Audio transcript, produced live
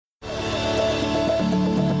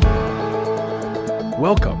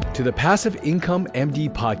Welcome to the Passive Income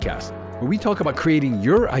MD podcast, where we talk about creating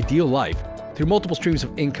your ideal life through multiple streams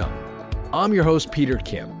of income. I'm your host, Peter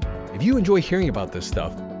Kim. If you enjoy hearing about this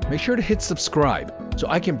stuff, make sure to hit subscribe so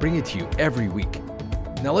I can bring it to you every week.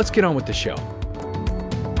 Now let's get on with the show.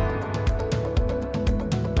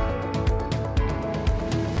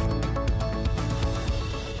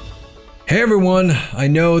 Hey everyone, I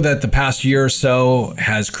know that the past year or so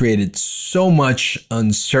has created so much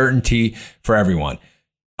uncertainty for everyone.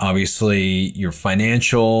 Obviously, your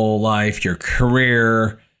financial life, your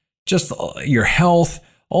career, just your health,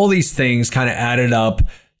 all these things kind of added up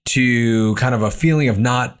to kind of a feeling of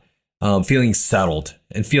not feeling settled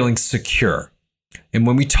and feeling secure. And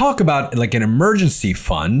when we talk about like an emergency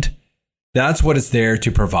fund, that's what it's there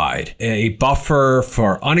to provide, a buffer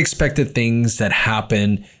for unexpected things that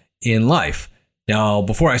happen in life. Now,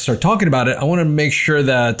 before I start talking about it, I want to make sure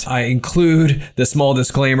that I include the small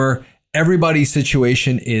disclaimer. Everybody's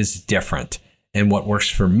situation is different, and what works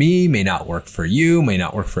for me may not work for you, may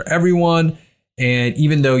not work for everyone. And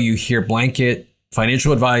even though you hear blanket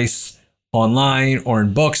financial advice online or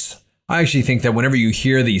in books, I actually think that whenever you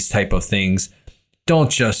hear these type of things,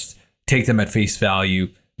 don't just take them at face value.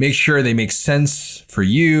 Make sure they make sense for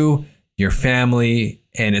you, your family,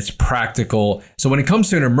 and it's practical. So when it comes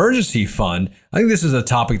to an emergency fund, I think this is a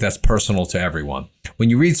topic that's personal to everyone. When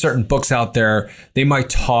you read certain books out there, they might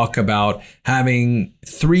talk about having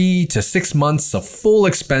 3 to 6 months of full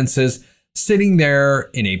expenses sitting there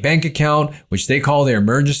in a bank account, which they call their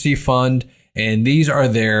emergency fund. And these are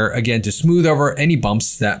there, again, to smooth over any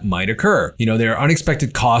bumps that might occur. You know, there are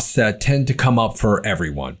unexpected costs that tend to come up for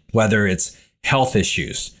everyone, whether it's health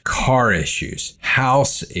issues, car issues,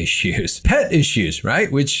 house issues, pet issues,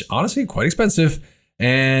 right? Which honestly, quite expensive.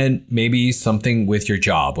 And maybe something with your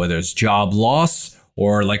job, whether it's job loss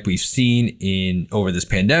or like we've seen in over this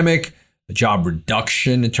pandemic, a job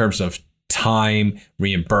reduction in terms of time,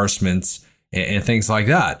 reimbursements, and things like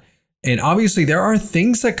that. And obviously there are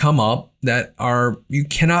things that come up that you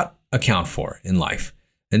cannot account for in life.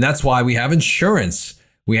 And that's why we have insurance.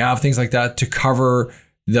 We have things like that to cover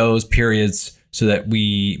those periods so that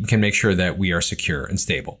we can make sure that we are secure and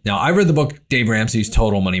stable. Now, I read the book Dave Ramsey's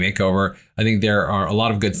Total Money Makeover. I think there are a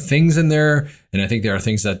lot of good things in there, and I think there are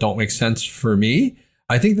things that don't make sense for me.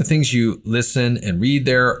 I think the things you listen and read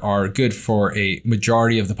there are good for a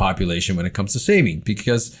majority of the population when it comes to saving,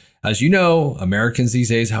 because as you know, Americans these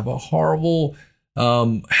days have a horrible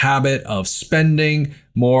habit of spending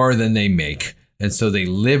more than they make. And so they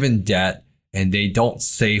live in debt and they don't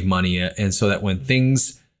save money. And so that when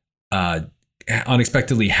things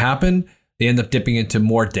unexpectedly happen, they end up dipping into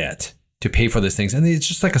more debt to pay for these things. And it's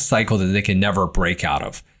just like a cycle that they can never break out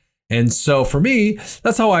of. And so for me,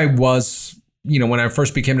 that's how I was, when I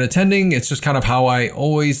first became an attending. It's just kind of how I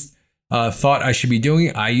always thought I should be doing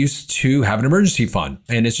it. I used to have an emergency fund,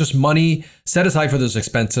 and it's just money set aside for those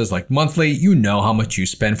expenses like monthly. You know how much you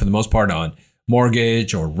spend for the most part on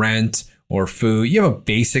mortgage or rent or food. You have a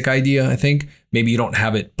basic idea, I think. Maybe you don't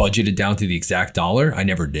have it budgeted down to the exact dollar. I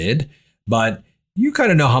never did. But you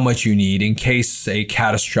kind of know how much you need in case a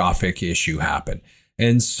catastrophic issue happened.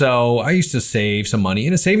 And so I used to save some money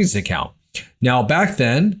in a savings account. Now, back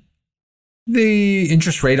then, the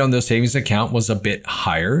interest rate on those savings account was a bit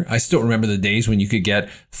higher. I still remember the days when you could get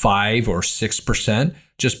 5 or 6%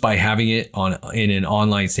 just by having it in an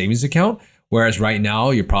online savings account. Whereas right now,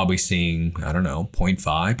 you're probably seeing, 0.5,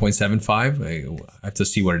 0.75. I have to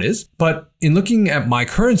see what it is. But in looking at my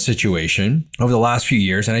current situation over the last few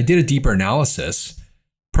years, and I did a deeper analysis,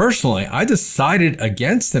 personally, I decided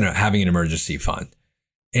against having an emergency fund.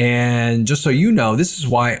 And just so you know, this is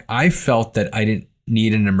why I felt that I didn't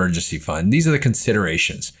need an emergency fund. These are the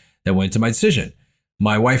considerations that went into my decision.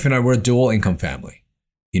 My wife and I were a dual income family.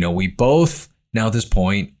 We both, now at this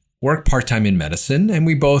point, work part-time in medicine, and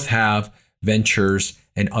we both have ventures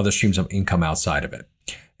and other streams of income outside of it.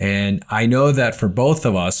 And I know that for both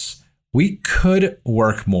of us, we could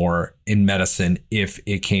work more in medicine if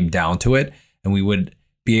it came down to it, and we would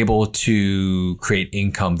be able to create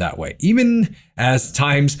income that way. Even as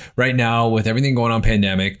times right now with everything going on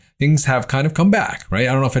pandemic, things have kind of come back, right?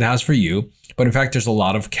 I don't know if it has for you, but in fact, there's a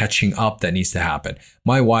lot of catching up that needs to happen.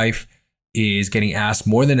 My wife is getting asked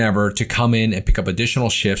more than ever to come in and pick up additional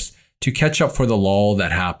shifts to catch up for the lull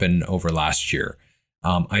that happened over last year.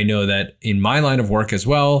 I know that in my line of work as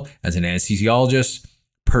well, as an anesthesiologist,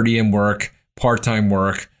 per diem work, part-time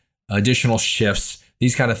work, additional shifts,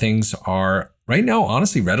 these kind of things are right now,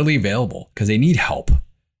 honestly, readily available because they need help.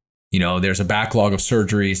 There's a backlog of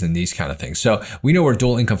surgeries and these kind of things. So we know we're a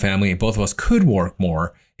dual income family and both of us could work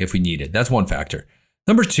more if we needed. That's one factor.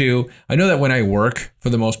 Number two, I know that when I work, for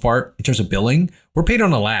the most part, in terms of billing, we're paid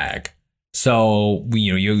on a lag. So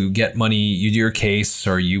you get money, you do your case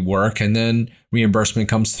or you work, and then reimbursement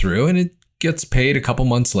comes through and it gets paid a couple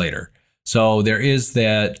months later. So there is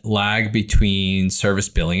that lag between service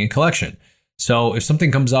billing and collection. So if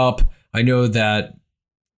something comes up, I know that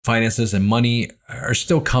finances and money are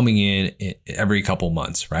still coming in every couple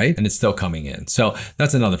months, right? And it's still coming in. So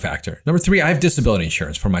that's another factor. Number three, I have disability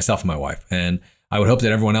insurance for myself and my wife. And I would hope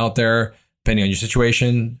that everyone out there, depending on your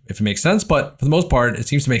situation, if it makes sense, but for the most part, it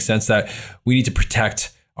seems to make sense that we need to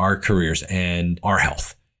protect our careers and our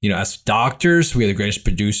health. As doctors, we are the greatest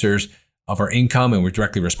producers of our income, and we're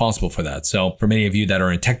directly responsible for that. So for many of you that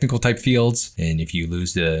are in technical type fields, and if you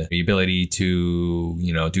lose the ability to,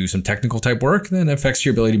 do some technical type work, then it affects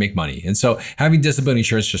your ability to make money. And so having disability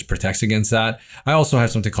insurance just protects against that. I also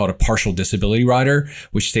have something called a partial disability rider,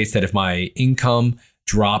 which states that if my income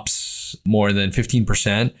drops more than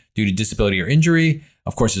 15% due to disability or injury,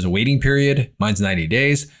 of course, there's a waiting period. Mine's 90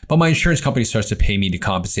 days, but my insurance company starts to pay me to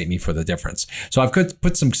compensate me for the difference. So I've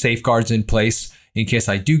put some safeguards in place in case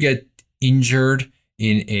I do get injured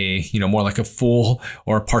in a, more like a full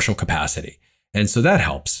or a partial capacity. And so that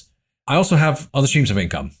helps. I also have other streams of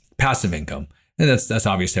income, passive income. And that's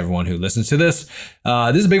obvious to everyone who listens to this.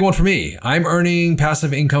 This is a big one for me. I'm earning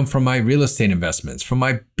passive income from my real estate investments, from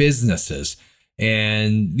my businesses,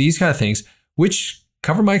 and these kind of things, which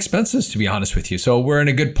cover my expenses, to be honest with you. So we're in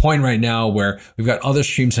a good point right now where we've got other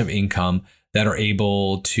streams of income that are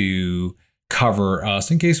able to cover us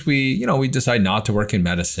in case we decide not to work in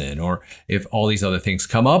medicine, or if all these other things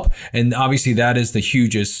come up. And obviously that is the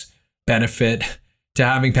hugest benefit to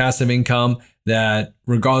having passive income, that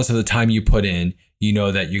regardless of the time you put in,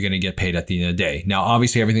 that you're going to get paid at the end of the day. Now,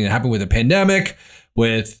 obviously everything that happened with the pandemic,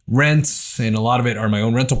 with rents, and a lot of it are my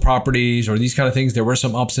own rental properties or these kind of things, there were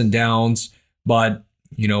some ups and downs, but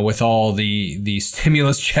with all the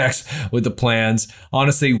stimulus checks, with the plans,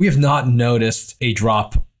 honestly, we have not noticed a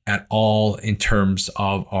drop at all in terms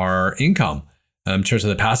of our income, in terms of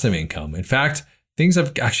the passive income. In fact, things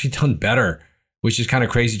have actually done better, which is kind of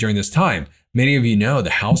crazy during this time. Many of you know the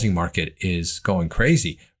housing market is going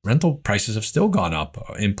crazy. Rental prices have still gone up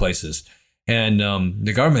in places. And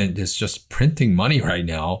the government is just printing money right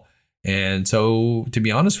now. And so, to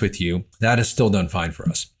be honest with you, that has still done fine for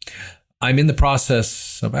us. I'm in the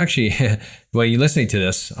process of actually, while you're listening to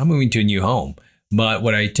this, I'm moving to a new home. But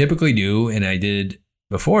what I typically do, and I did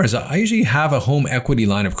before, is I usually have a home equity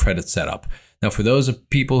line of credit set up. Now, for those of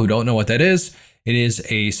people who don't know what that is, it is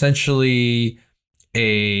essentially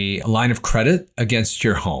a line of credit against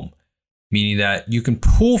your home, meaning that you can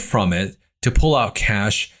pull from it to pull out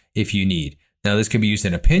cash if you need. Now, this can be used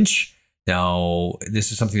in a pinch. Now,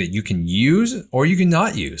 this is something that you can use or you can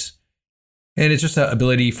not use. And it's just the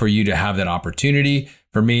ability for you to have that opportunity.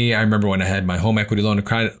 For me, I remember when I had my home equity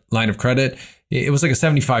line of credit, it was like a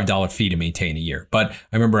 $75 fee to maintain a year. But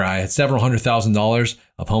I remember I had several $100,000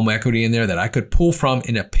 of home equity in there that I could pull from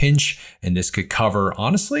in a pinch. And this could cover,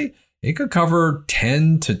 honestly, it could cover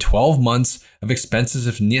 10 to 12 months of expenses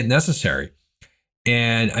if necessary.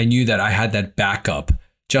 And I knew that I had that backup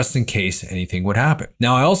just in case anything would happen.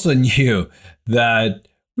 Now, I also knew that,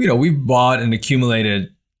 we've bought and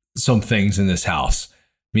accumulated some things in this house,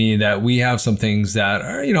 meaning that we have some things that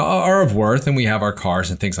are, are of worth, and we have our cars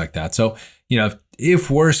and things like that. So, if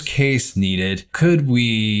worst case needed, could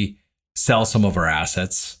we sell some of our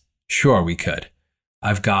assets? Sure, we could.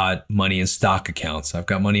 I've got money in stock accounts. I've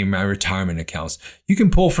got money in my retirement accounts. You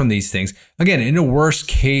can pull from these things. Again, in a worst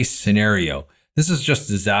case scenario, this is just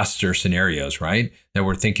disaster scenarios, right? That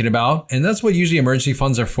we're thinking about. And that's what usually emergency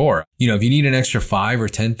funds are for. If you need an extra $5,000 or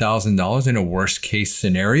 $10,000 in a worst case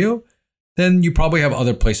scenario, then you probably have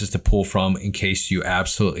other places to pull from in case you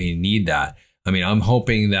absolutely need that. I'm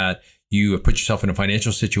hoping that you have put yourself in a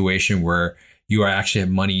financial situation where you actually have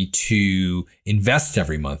money to invest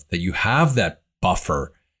every month, that you have that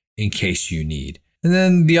buffer in case you need. And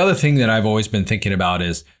then the other thing that I've always been thinking about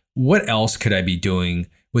is, what else could I be doing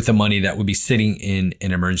with the money that would be sitting in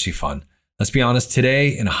an emergency fund? Let's be honest,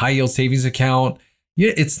 today in a high yield savings account,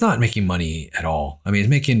 it's not making money at all. It's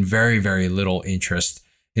making very, very little interest.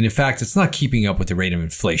 And in fact, it's not keeping up with the rate of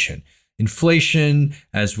inflation. Inflation,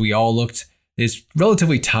 as we all looked, is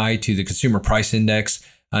relatively tied to the consumer price index.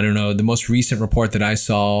 I don't know, the most recent report that I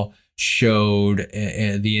saw showed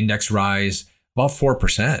the index rise about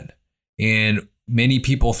 4%. And many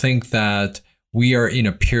people think that we are in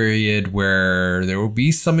a period where there will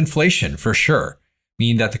be some inflation for sure,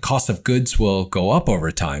 meaning that the cost of goods will go up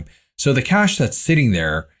over time. So the cash that's sitting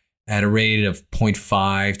there at a rate of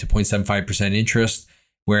 0.5 to 0.75% interest,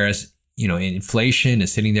 whereas inflation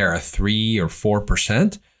is sitting there at 3 or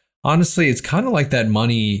 4%, honestly, it's kind of like that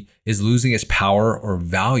money is losing its power or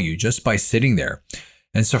value just by sitting there.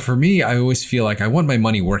 And so for me, I always feel like I want my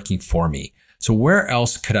money working for me. So where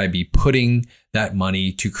else could I be putting that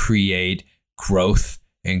money to create growth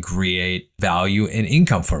and create value and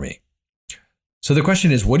income for me? So the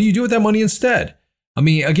question is, what do you do with that money instead? I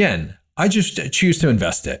mean, again, I just choose to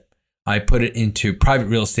invest it. I put it into private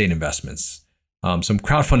real estate investments, some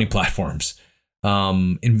crowdfunding platforms,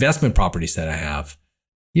 investment properties that I have,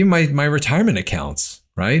 even my retirement accounts,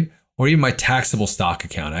 right? Or even my taxable stock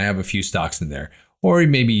account. I have a few stocks in there. Or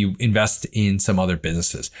maybe you invest in some other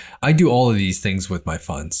businesses. I do all of these things with my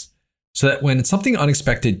funds so that when something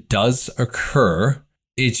unexpected does occur,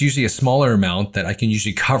 it's usually a smaller amount that I can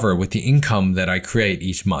usually cover with the income that I create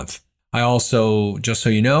each month. I also, just so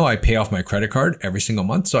you know, I pay off my credit card every single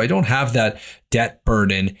month. So I don't have that debt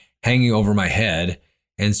burden hanging over my head.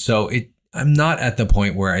 And so I'm not at the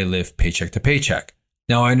point where I live paycheck to paycheck.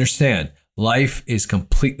 Now I understand life is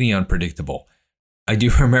completely unpredictable. I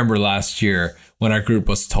do remember last year when our group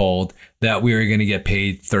was told that we were going to get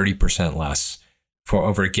paid 30% less for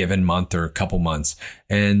over a given month or a couple months.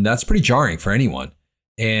 And that's pretty jarring for anyone.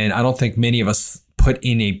 And I don't think many of us put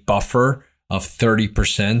in a buffer of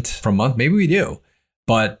 30% per month. Maybe we do,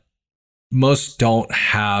 but most don't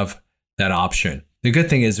have that option. The good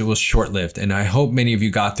thing is it was short-lived, and I hope many of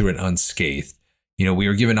you got through it unscathed. We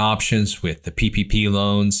were given options with the PPP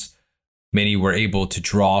loans. Many were able to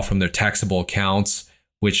draw from their taxable accounts,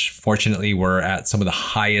 which fortunately were at some of the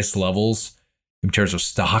highest levels in terms of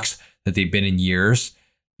stocks that they've been in years.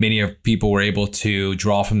 Many of people were able to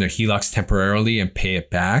draw from their HELOCs temporarily and pay it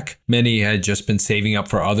back. Many had just been saving up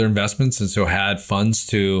for other investments and so had funds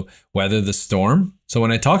to weather the storm. So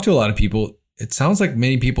when I talk to a lot of people, it sounds like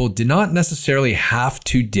many people did not necessarily have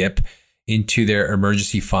to dip into their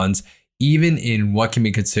emergency funds, even in what can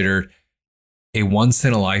be considered a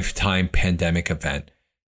once-in-a-lifetime pandemic event.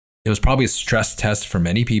 It was probably a stress test for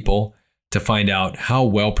many people to find out how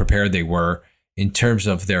well prepared they were in terms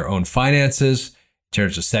of their own finances, in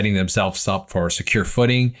terms of setting themselves up for a secure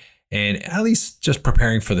footing, and at least just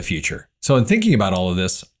preparing for the future. So in thinking about all of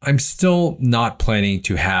this, I'm still not planning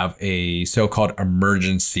to have a so-called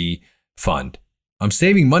emergency fund. I'm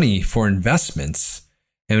saving money for investments,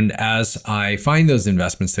 and as I find those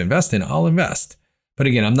investments to invest in, I'll invest. But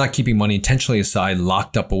again, I'm not keeping money intentionally aside,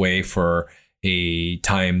 locked up away for a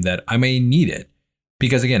time that I may need it.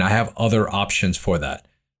 Because again, I have other options for that.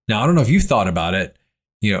 Now, I don't know if you've thought about it,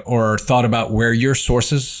 or thought about where your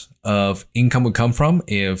sources of income would come from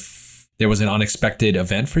if there was an unexpected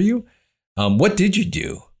event for you. What did you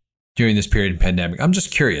do during this period of pandemic? I'm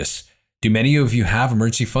just curious. Do many of you have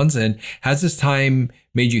emergency funds, and has this time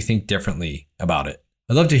made you think differently about it?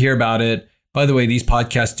 I'd love to hear about it. By the way, these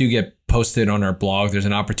podcasts do get posted on our blog. There's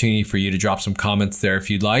an opportunity for you to drop some comments there if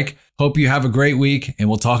you'd like. Hope you have a great week, and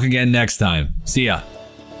we'll talk again next time. See ya.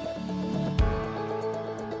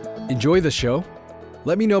 Enjoy the show?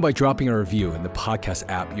 Let me know by dropping a review in the podcast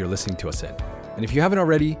app you're listening to us in. And if you haven't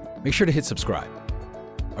already, make sure to hit subscribe.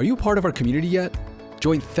 Are you part of our community yet?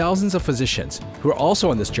 Join thousands of physicians who are also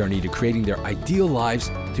on this journey to creating their ideal lives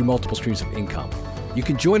through multiple streams of income. You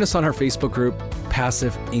can join us on our Facebook group,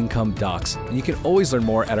 Passive Income Docs, and you can always learn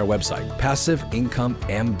more at our website,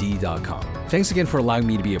 passiveincomemd.com. Thanks again for allowing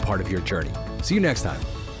me to be a part of your journey. See you next time.